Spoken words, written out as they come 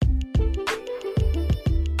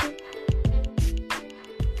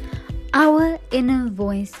Our inner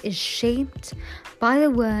voice is shaped by the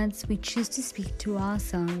words we choose to speak to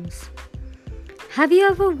ourselves. Have you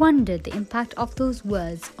ever wondered the impact of those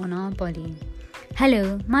words on our body?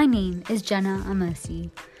 Hello, my name is Jenna Amersi.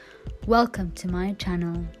 Welcome to my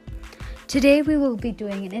channel. Today we will be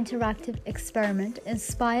doing an interactive experiment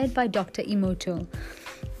inspired by Dr. Emoto.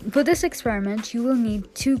 For this experiment, you will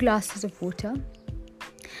need 2 glasses of water.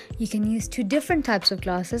 You can use 2 different types of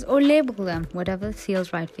glasses or label them, whatever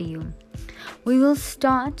feels right for you. We will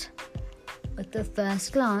start with the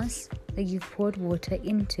first glass that you've poured water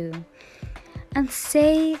into and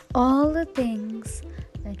say all the things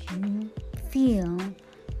that you feel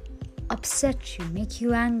upset you, make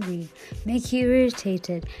you angry, make you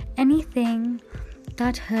irritated, anything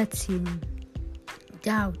that hurts you,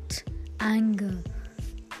 doubt, anger,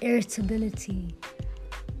 irritability,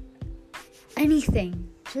 anything.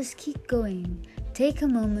 Just keep going. Take a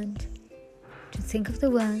moment to think of the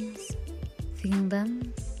words, feel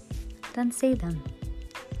them, then say them.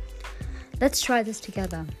 Let's try this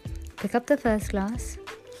together. Pick up the first glass.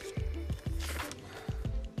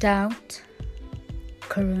 Doubt,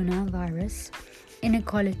 coronavirus,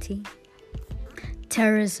 inequality,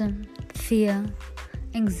 terrorism, fear,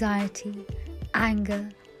 anxiety, anger,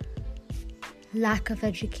 lack of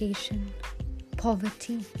education,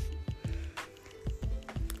 poverty.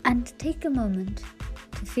 And take a moment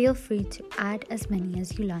to feel free to add as many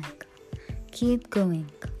as you like. Keep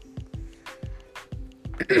going.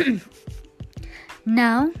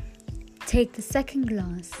 Now, take the second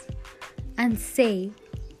glass and say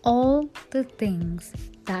all the things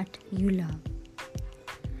that you love.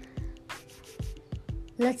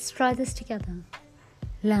 Let's try this together.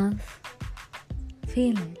 Love,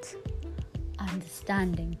 feel it,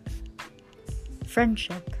 understanding,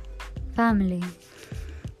 friendship, family,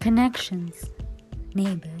 connections,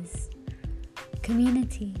 neighbors,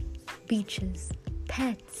 community, beaches,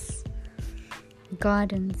 pets,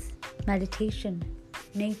 gardens, meditation,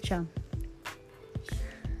 nature.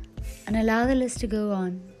 And allow the list to go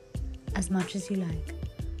on as much as you like.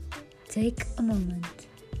 Take a moment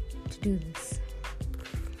to do this.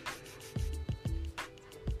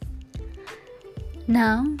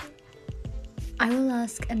 Now, I will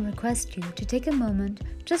ask and request you to take a moment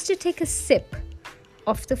just to take a sip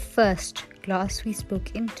of the first glass we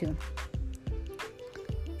spoke into.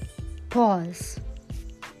 Pause.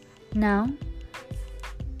 Now,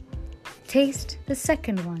 taste the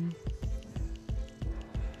second one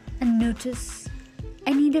and notice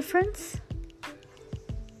any difference.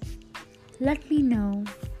 Let me know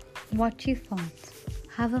what you thought.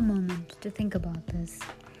 Have a moment to think about this.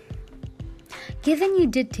 Given you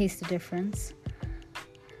did taste a difference,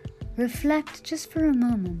 reflect just for a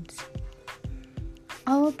moment.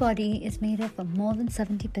 Our body is made up of more than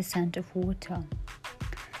 70% of water.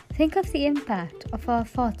 Think of the impact of our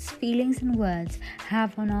thoughts, feelings, and words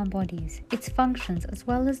have on our bodies, its functions, as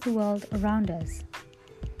well as the world around us.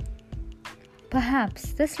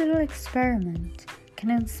 Perhaps this little experiment can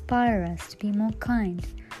inspire us to be more kind,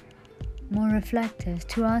 more reflective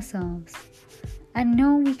to ourselves, and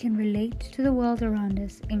know we can relate to the world around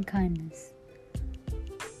us in kindness.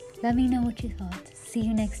 Let me know what you thought. See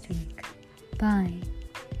you next week. Bye.